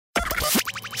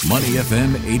Money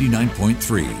FM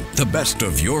 89.3, the best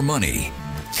of your money.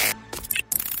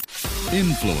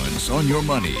 Influence on your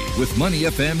money with Money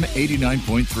FM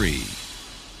 89.3.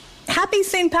 Happy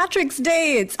St. Patrick's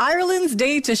Day. It's Ireland's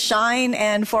day to shine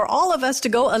and for all of us to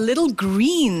go a little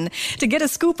green. To get a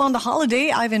scoop on the holiday,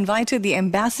 I've invited the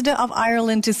Ambassador of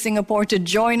Ireland to Singapore to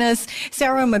join us.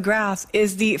 Sarah McGrath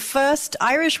is the first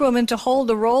Irish woman to hold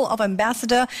the role of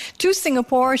Ambassador to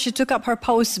Singapore. She took up her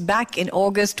post back in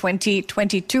August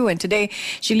 2022, and today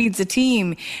she leads a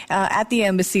team at the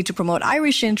embassy to promote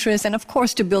Irish interests and, of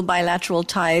course, to build bilateral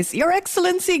ties. Your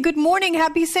Excellency, good morning.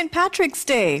 Happy St. Patrick's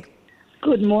Day.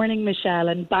 Good morning, Michelle,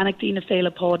 and Bannachtine Féile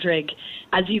Pádraig.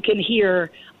 As you can hear,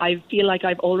 I feel like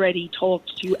I've already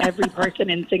talked to every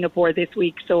person in Singapore this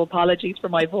week, so apologies for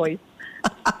my voice.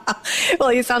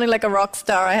 Well, you're sounding like a rock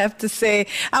star, I have to say.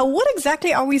 What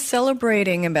exactly are we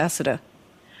celebrating, Ambassador?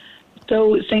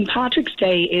 So St. Patrick's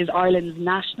Day is Ireland's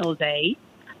national day,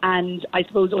 and I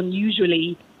suppose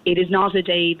unusually it is not a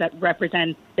day that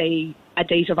represents, say, a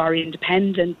date of our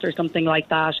independence or something like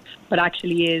that, but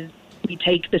actually is we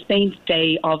take the saint's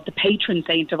day of the patron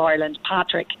saint of Ireland,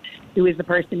 Patrick, who is the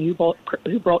person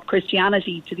who brought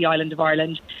Christianity to the island of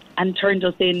Ireland and turned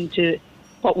us into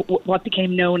what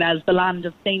became known as the land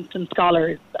of saints and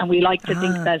scholars. And we like to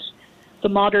think that the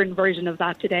modern version of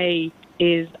that today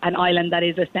is an island that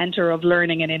is a centre of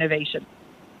learning and innovation.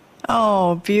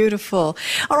 Oh, beautiful.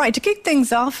 All right, to kick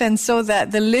things off and so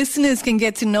that the listeners can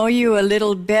get to know you a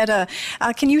little better,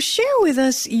 can you share with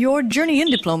us your journey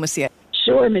in diplomacy?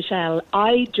 Sure, Michelle.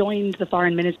 I joined the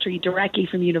Foreign Ministry directly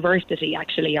from university,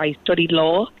 actually. I studied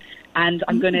law, and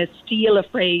I'm going to steal a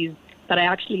phrase that I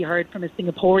actually heard from a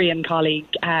Singaporean colleague,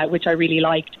 which I really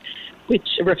liked,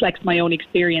 which reflects my own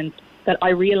experience, that I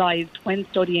realised when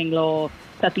studying law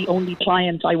that the only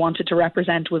client I wanted to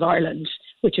represent was Ireland,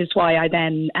 which is why I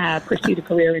then pursued a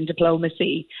career in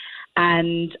diplomacy.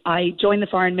 And I joined the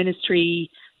Foreign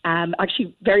Ministry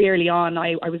actually very early on.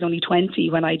 I was only 20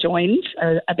 when I joined,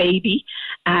 a baby.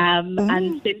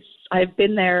 And since I've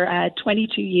been there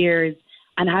 22 years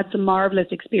and had some marvellous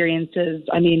experiences.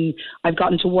 I mean, I've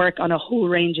gotten to work on a whole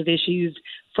range of issues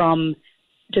from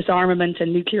disarmament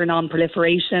and nuclear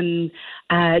non-proliferation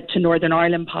to Northern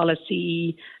Ireland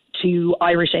policy, to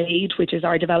Irish Aid, which is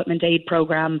our development aid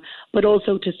programme, but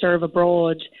also to serve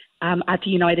abroad at the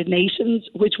United Nations,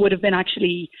 which would have been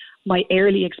actually my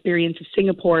early experience of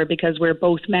Singapore, because we're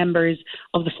both members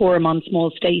of the Forum on Small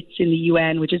States in the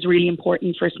UN, which is really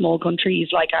important for small countries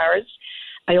like ours.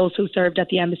 I also served at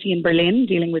the embassy in Berlin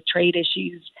dealing with trade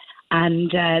issues, and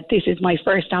this is my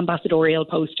first ambassadorial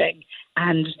posting.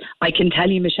 And I can tell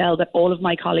you, Michelle, that all of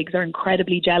my colleagues are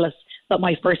incredibly jealous that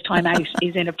my first time out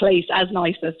is in a place as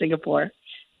nice as Singapore.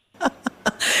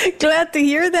 Glad to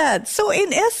hear that. So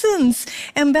in essence,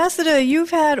 Ambassador, you've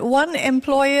had one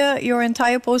employer your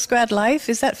entire postgrad life.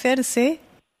 Is that fair to say?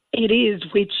 It is,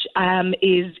 which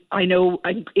is, I know,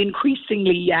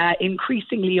 increasingly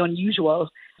unusual.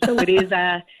 So it is,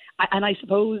 and I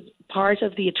suppose part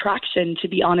of the attraction, to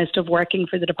be honest, of working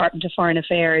for the Department of Foreign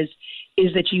Affairs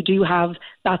is that you do have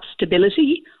that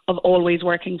stability of always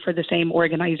working for the same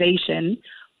organisation,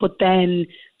 but then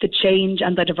the change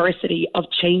and the diversity of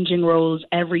changing roles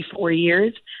every 4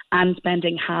 years and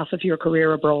spending half of your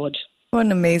career abroad. What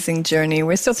an amazing journey.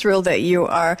 We're so thrilled that you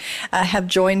have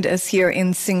joined us here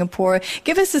in Singapore.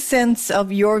 Give us a sense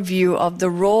of your view of the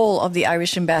role of the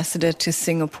Irish ambassador to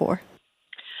Singapore.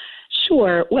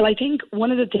 Sure. Well, I think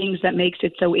one of the things that makes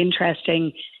it so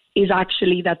interesting is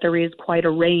actually that there is quite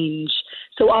a range.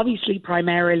 So obviously,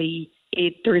 primarily,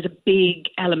 there is a big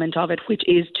element of it which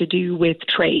is to do with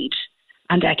trade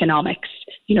and economics.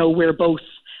 You know, we're both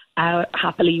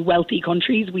happily wealthy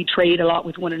countries. We trade a lot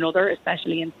with one another,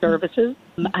 especially in services.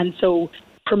 And so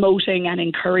promoting and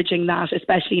encouraging that,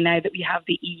 especially now that we have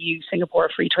the EU-Singapore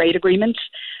Free Trade Agreement,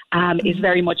 is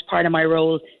very much part of my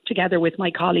role, together with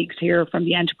my colleagues here from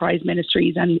the enterprise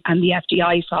ministries and the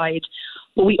FDI side.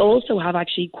 But we also have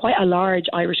actually quite a large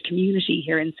Irish community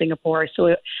here in Singapore.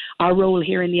 So our role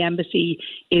here in the embassy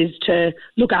is to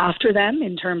look after them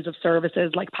in terms of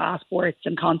services like passports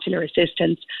and consular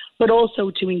assistance, but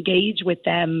also to engage with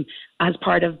them as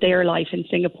part of their life in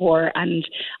Singapore. And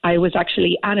I was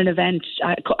actually at an event,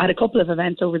 at a couple of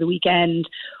events over the weekend,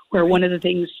 where one of the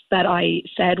things that I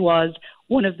said was,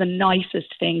 one of the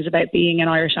nicest things about being an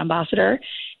Irish ambassador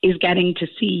is getting to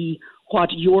see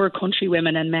what your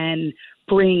countrywomen and men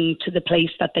bring to the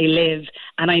place that they live.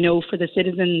 And I know for the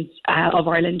citizens of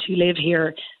Ireland who live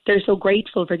here, they're so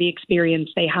grateful for the experience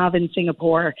they have in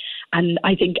Singapore. And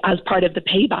I think as part of the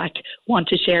payback, want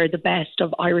to share the best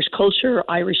of Irish culture,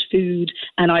 Irish food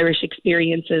and Irish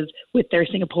experiences with their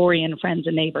Singaporean friends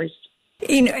and neighbours.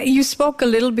 You spoke a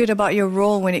little bit about your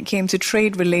role when it came to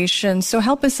trade relations. So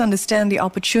help us understand the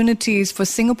opportunities for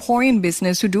Singaporean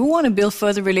business who do want to build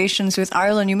further relations with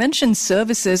Ireland. You mentioned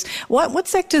services. What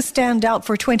sectors stand out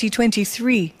for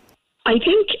 2023?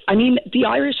 The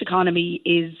Irish economy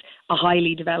is a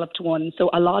highly developed one. So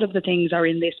a lot of the things are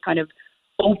in this kind of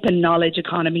open knowledge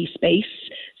economy space.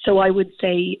 So I would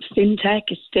say fintech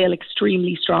is still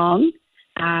extremely strong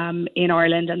in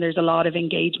Ireland, and there's a lot of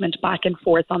engagement back and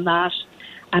forth on that.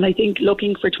 And I think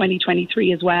looking for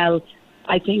 2023 as well,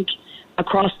 I think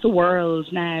across the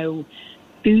world now,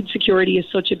 food security is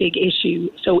such a big issue.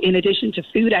 So in addition to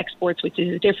food exports, which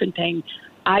is a different thing,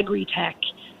 agri-tech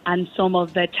and some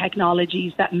of the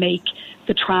technologies that make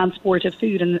the transport of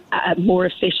food and more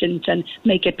efficient and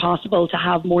make it possible to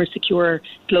have more secure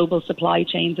global supply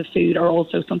chains of food are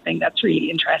also something that's really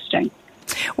interesting.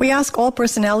 We ask all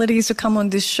personalities who come on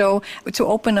this show to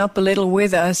open up a little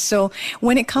with us. So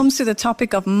when it comes to the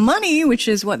topic of money, which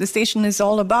is what the station is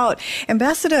all about,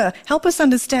 Ambassador, help us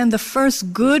understand the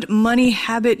first good money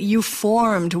habit you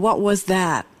formed. What was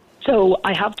that? So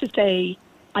I have to say,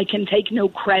 I can take no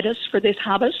credit for this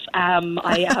habit.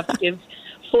 I have to give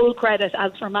full credit,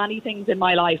 as for many things in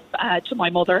my life, to my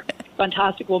mother, a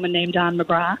fantastic woman named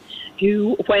McGrath,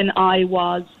 who, when I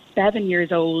was 7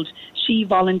 years old, she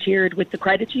volunteered with the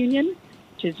credit union,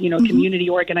 which is, community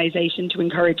organisation to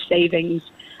encourage savings.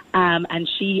 And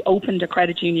she opened a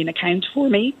credit union account for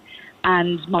me.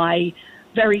 And my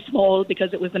very small,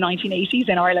 because it was the 1980s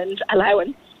in Ireland,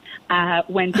 allowance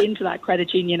went into that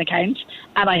credit union account.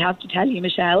 And I have to tell you,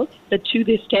 Michelle, that to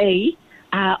this day,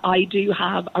 I do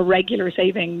have a regular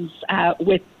savings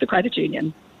with the credit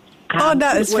union.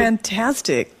 That is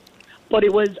fantastic. But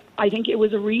I think it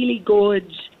was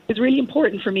it was really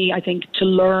important for me, I think, to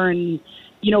learn,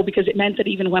 because it meant that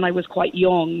even when I was quite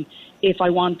young, if I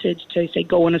wanted to, say,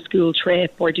 go on a school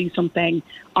trip or do something,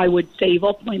 I would save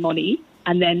up my money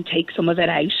and then take some of it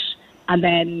out and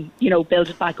then, build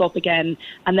it back up again.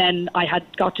 And then I had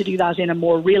got to do that in a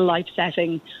more real life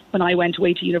setting when I went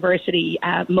away to university.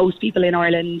 Most people in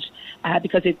Ireland,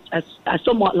 because it's a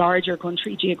somewhat larger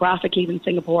country geographically than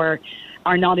Singapore,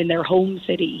 are not in their home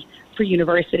city for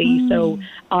university. So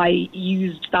I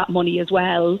used that money as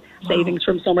well, savings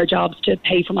from summer jobs, to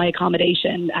pay for my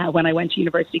accommodation when I went to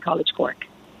University College Cork.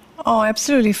 Oh,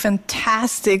 absolutely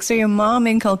fantastic. So your mom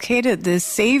inculcated this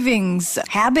savings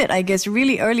habit, I guess,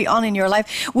 really early on in your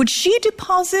life. Would she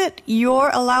deposit your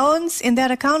allowance in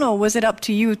that account, or was it up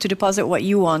to you to deposit what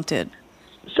you wanted?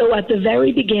 So at the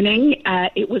very beginning,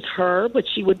 it was her, but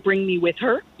she would bring me with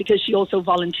her because she also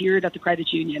volunteered at the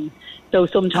credit union. So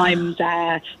sometimes,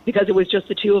 because it was just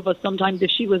the two of us, sometimes if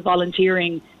she was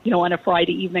volunteering, on a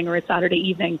Friday evening or a Saturday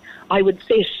evening, I would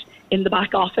sit in the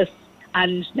back office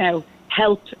and now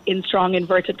help, in strong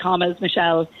inverted commas,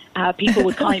 Michelle. People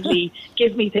would kindly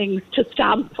give me things to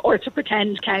stamp or to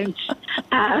pretend count.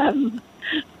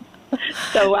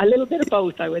 So a little bit of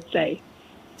both, I would say.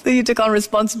 So you took on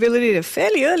responsibility at a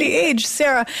fairly early age.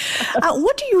 Sarah,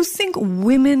 what do you think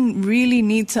women really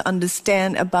need to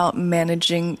understand about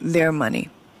managing their money?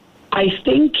 I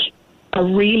think a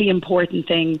really important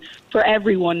thing for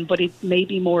everyone, but it may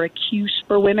be more acute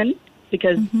for women,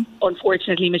 because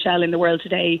unfortunately, Michelle, in the world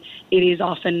today, it is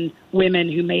often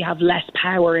women who may have less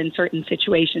power in certain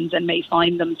situations and may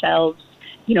find themselves,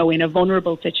 in a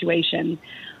vulnerable situation.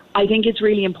 I think it's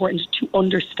really important to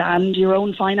understand your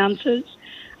own finances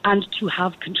and to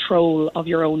have control of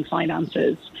your own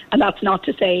finances. And that's not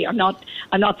to say, I'm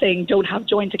not saying don't have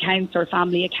joint accounts or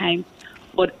family accounts,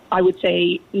 but I would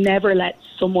say never let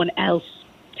someone else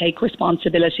take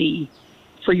responsibility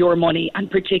for your money, and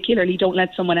particularly don't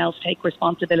let someone else take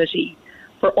responsibility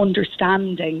for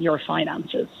understanding your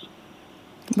finances.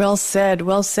 Well said,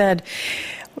 well said.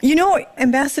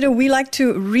 Ambassador, we like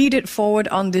to read it forward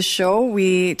on this show.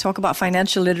 We talk about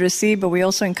financial literacy, but we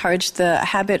also encourage the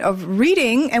habit of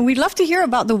reading. And we'd love to hear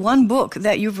about the one book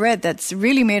that you've read that's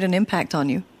really made an impact on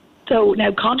you. So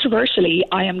now, controversially,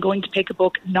 I am going to pick a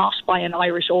book not by an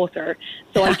Irish author.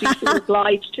 So I do feel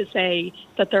obliged to say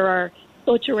that there are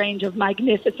such a range of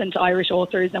magnificent Irish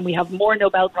authors, and we have more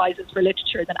Nobel Prizes for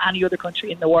literature than any other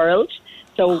country in the world.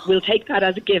 So we'll take that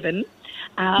as a given.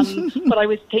 But I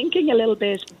was thinking a little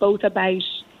bit both about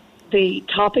the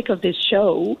topic of this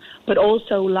show, but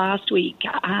also last week,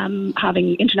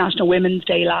 having International Women's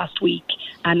Day last week.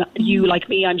 And you, like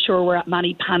me, I'm sure, were at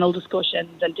many panel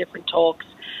discussions and different talks.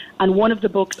 And one of the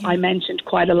books I mentioned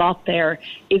quite a lot there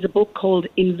is a book called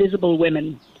Invisible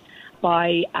Women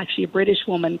by actually a British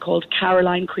woman called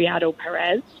Caroline Criado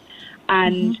Perez.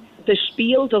 And the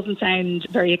spiel doesn't sound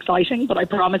very exciting, but I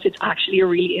promise it's actually a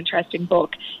really interesting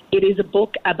book. It is a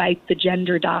book about the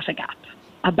gender data gap,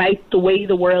 about the way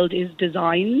the world is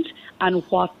designed and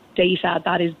what data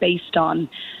that is based on.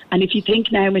 And if you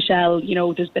think now, Michelle,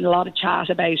 there's been a lot of chat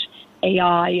about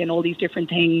AI and all these different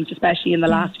things, especially in the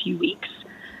last few weeks.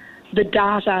 The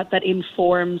data that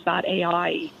informs that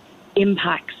AI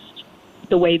impacts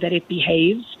the way that it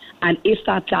behaves. And if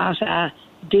that data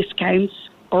discounts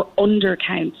or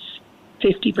undercounts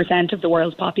 50% of the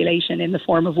world's population in the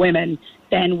form of women,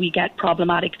 then we get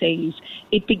problematic things.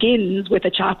 It begins with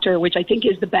a chapter which I think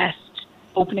is the best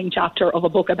opening chapter of a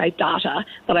book about data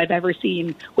that I've ever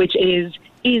seen, which is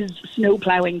snow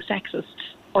ploughing sexist,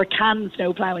 or can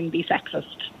snow ploughing be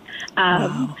sexist?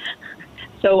 Wow.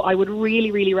 So I would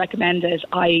really, really recommend it.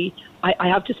 I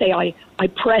have to say I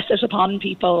press it upon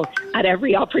people at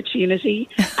every opportunity,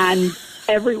 and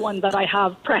everyone that I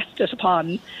have pressed it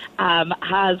upon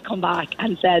has come back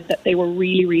and said that they were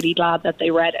really, really glad that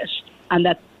they read it, and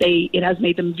that it has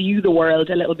made them view the world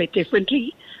a little bit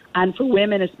differently. And for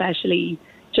women especially,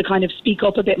 to kind of speak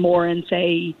up a bit more and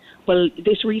say, well,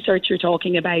 this research you're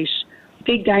talking about,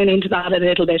 dig down into that a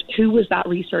little bit. Who was that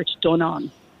research done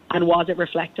on? And was it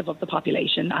reflective of the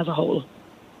population as a whole?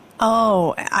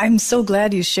 Oh, I'm so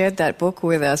glad you shared that book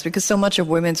with us, because so much of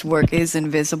women's work is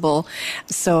invisible.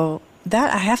 So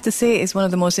that, I have to say, is one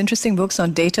of the most interesting books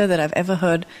on data that I've ever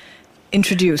heard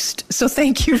introduced. So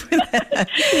thank you for that.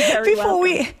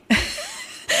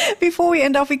 Before we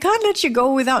end off, we can't let you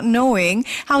go without knowing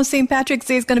how St. Patrick's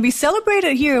Day is going to be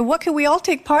celebrated here. What can we all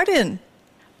take part in?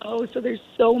 Oh, so there's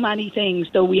so many things.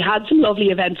 So we had some lovely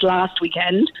events last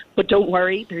weekend, but don't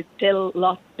worry, there's still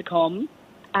lots to come.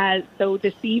 So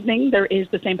this evening there is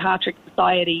the St. Patrick's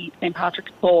Society, St.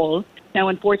 Patrick's Ball. Now,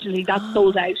 unfortunately, that's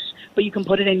sold out, but you can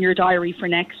put it in your diary for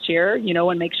next year,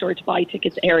 and make sure to buy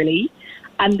tickets early.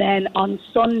 And then on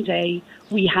Sunday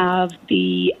we have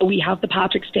the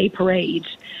Patrick's Day Parade,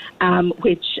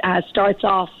 which starts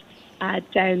off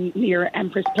down near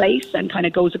Empress Place and kind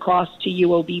of goes across to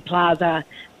UOB Plaza.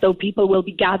 So people will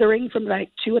be gathering from about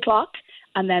 2 o'clock,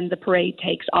 and then the parade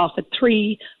takes off at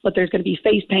 3. But there's going to be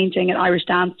face painting and Irish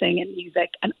dancing and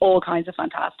music and all kinds of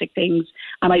fantastic things.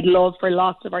 And I'd love for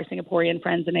lots of our Singaporean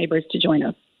friends and neighbours to join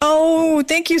us. Oh,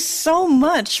 thank you so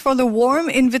much for the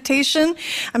warm invitation.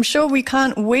 I'm sure we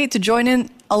can't wait to join in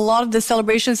a lot of the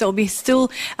celebrations that will be still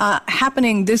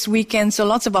happening this weekend. So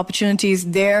lots of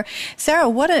opportunities there. Sarah,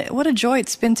 what a joy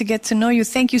it's been to get to know you.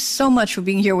 Thank you so much for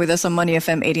being here with us on Money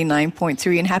FM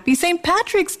 89.3, and happy St.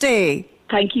 Patrick's Day.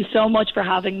 Thank you so much for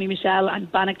having me, Michelle,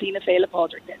 and Bannock Dina Féile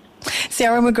Padraig.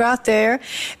 Sarah McGrath there,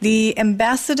 the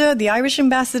Irish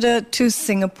ambassador to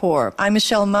Singapore. I'm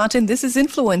Michelle Martin. This is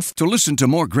Influence. To listen to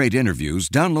more great interviews,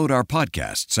 download our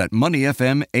podcasts at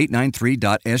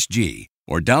moneyfm893.sg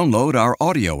or download our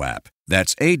audio app.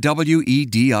 That's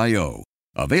AWEDIO.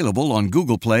 Available on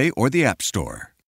Google Play or the App Store.